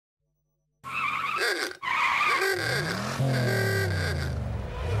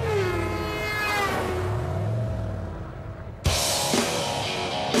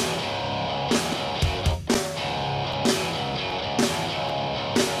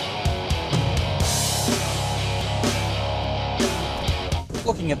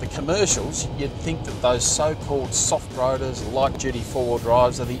Looking at the commercials, you'd think that those so-called soft roaders, light-duty four-wheel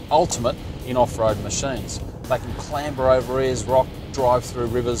drives are the ultimate in off-road machines. They can clamber over ears, rock, drive through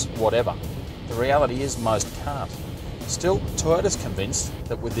rivers, whatever. The reality is most can't. Still, Toyota's convinced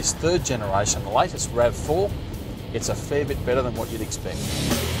that with this third generation, latest RAV4, it's a fair bit better than what you'd expect.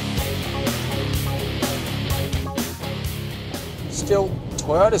 Still,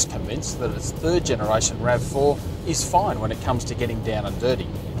 Toyota's convinced that its third generation RAV4 is fine when it comes to getting down and dirty.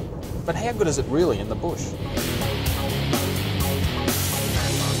 But how good is it really in the bush?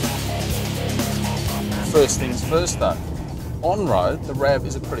 First things first though, on road the RAV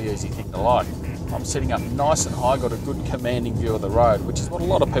is a pretty easy thing to like. I'm sitting up nice and high, got a good commanding view of the road, which is what a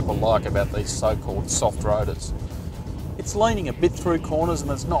lot of people like about these so-called soft roaders. It's leaning a bit through corners and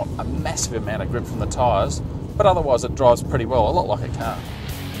there's not a massive amount of grip from the tyres, but otherwise it drives pretty well, a lot like a car.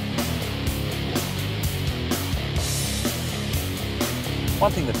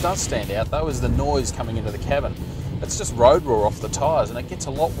 One thing that does stand out though is the noise coming into the cabin. It's just road roar off the tyres, and it gets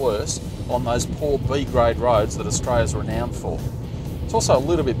a lot worse on those poor B-grade roads that Australia's renowned for. It's also a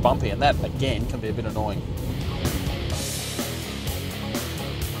little bit bumpy, and that again can be a bit annoying.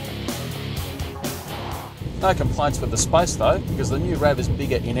 No complaints with the space though, because the new RAV is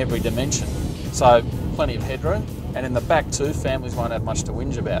bigger in every dimension. So plenty of headroom, and in the back too, families won't have much to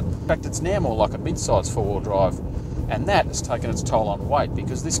whinge about. In fact, it's now more like a mid-size four-wheel drive, and that has taken its toll on weight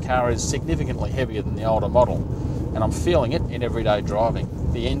because this car is significantly heavier than the older model, and I'm feeling it in everyday driving.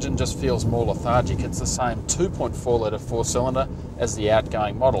 The engine just feels more lethargic. It's the same 2.4 litre four-cylinder as the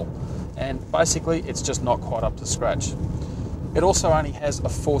outgoing model, and basically it's just not quite up to scratch. It also only has a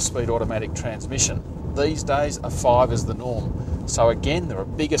 4-speed automatic transmission. These days a 5 is the norm, so again there are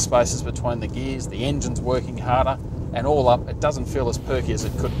bigger spaces between the gears, the engine's working harder, and all up it doesn't feel as perky as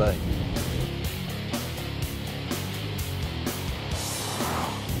it could be.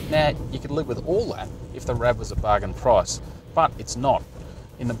 Now, you could live with all that if the RAV was a bargain price, but it's not.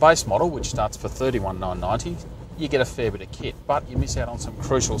 In the base model, which starts for $31,990, you get a fair bit of kit, but you miss out on some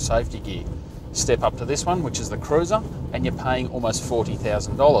crucial safety gear. Step up to this one, which is the Cruiser, and you're paying almost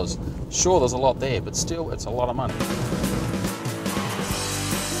 $40,000. Sure, there's a lot there, but still, it's a lot of money.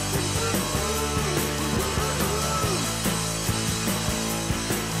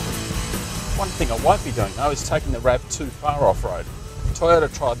 One thing I won't be doing though is taking the RAV too far off-road.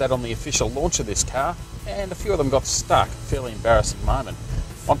 Toyota tried that on the official launch of this car, and a few of them got stuck, fairly embarrassing moment.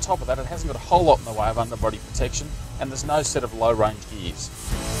 On top of that, it hasn't got a whole lot in the way of underbody protection, and there's no set of low-range gears.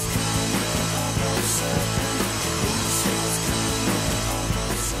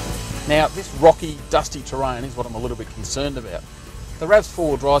 Now, this rocky, dusty terrain is what I'm a little bit concerned about. The RAV's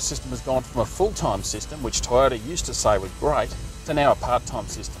four-wheel drive system has gone from a full-time system, which Toyota used to say was great, to now a part-time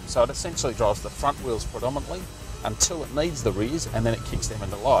system, so it essentially drives the front wheels predominantly, until it needs the rears, and then it kicks them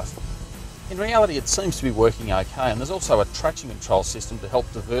into life. In reality, it seems to be working okay, and there's also a traction control system to help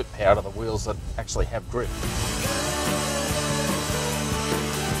divert power to the wheels that actually have grip.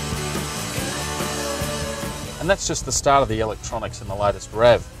 And that's just the start of the electronics in the latest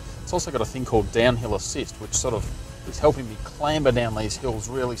RAV. It's also got a thing called downhill assist, which sort of is helping me clamber down these hills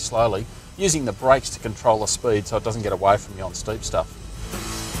really slowly, using the brakes to control the speed so it doesn't get away from me on steep stuff.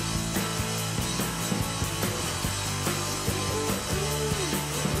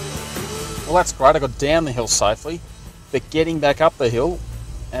 Well, that's great, I got down the hill safely, but getting back up the hill,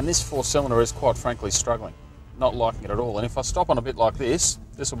 and this four-cylinder is quite frankly struggling. Not liking it at all, and if I stop on a bit like this,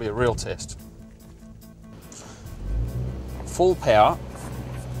 this will be a real test. Full power,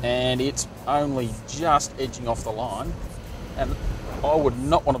 and it's only just edging off the line, and I would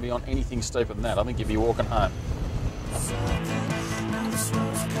not want to be on anything steeper than that. I think you'd be walking home.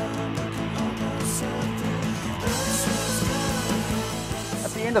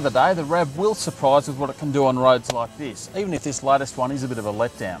 At the end of the day, the RAV will surprise with what it can do on roads like this, even if this latest one is a bit of a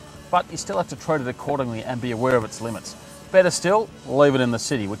letdown. But you still have to treat it accordingly and be aware of its limits. Better still, leave it in the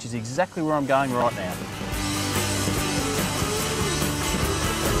city, which is exactly where I'm going right now.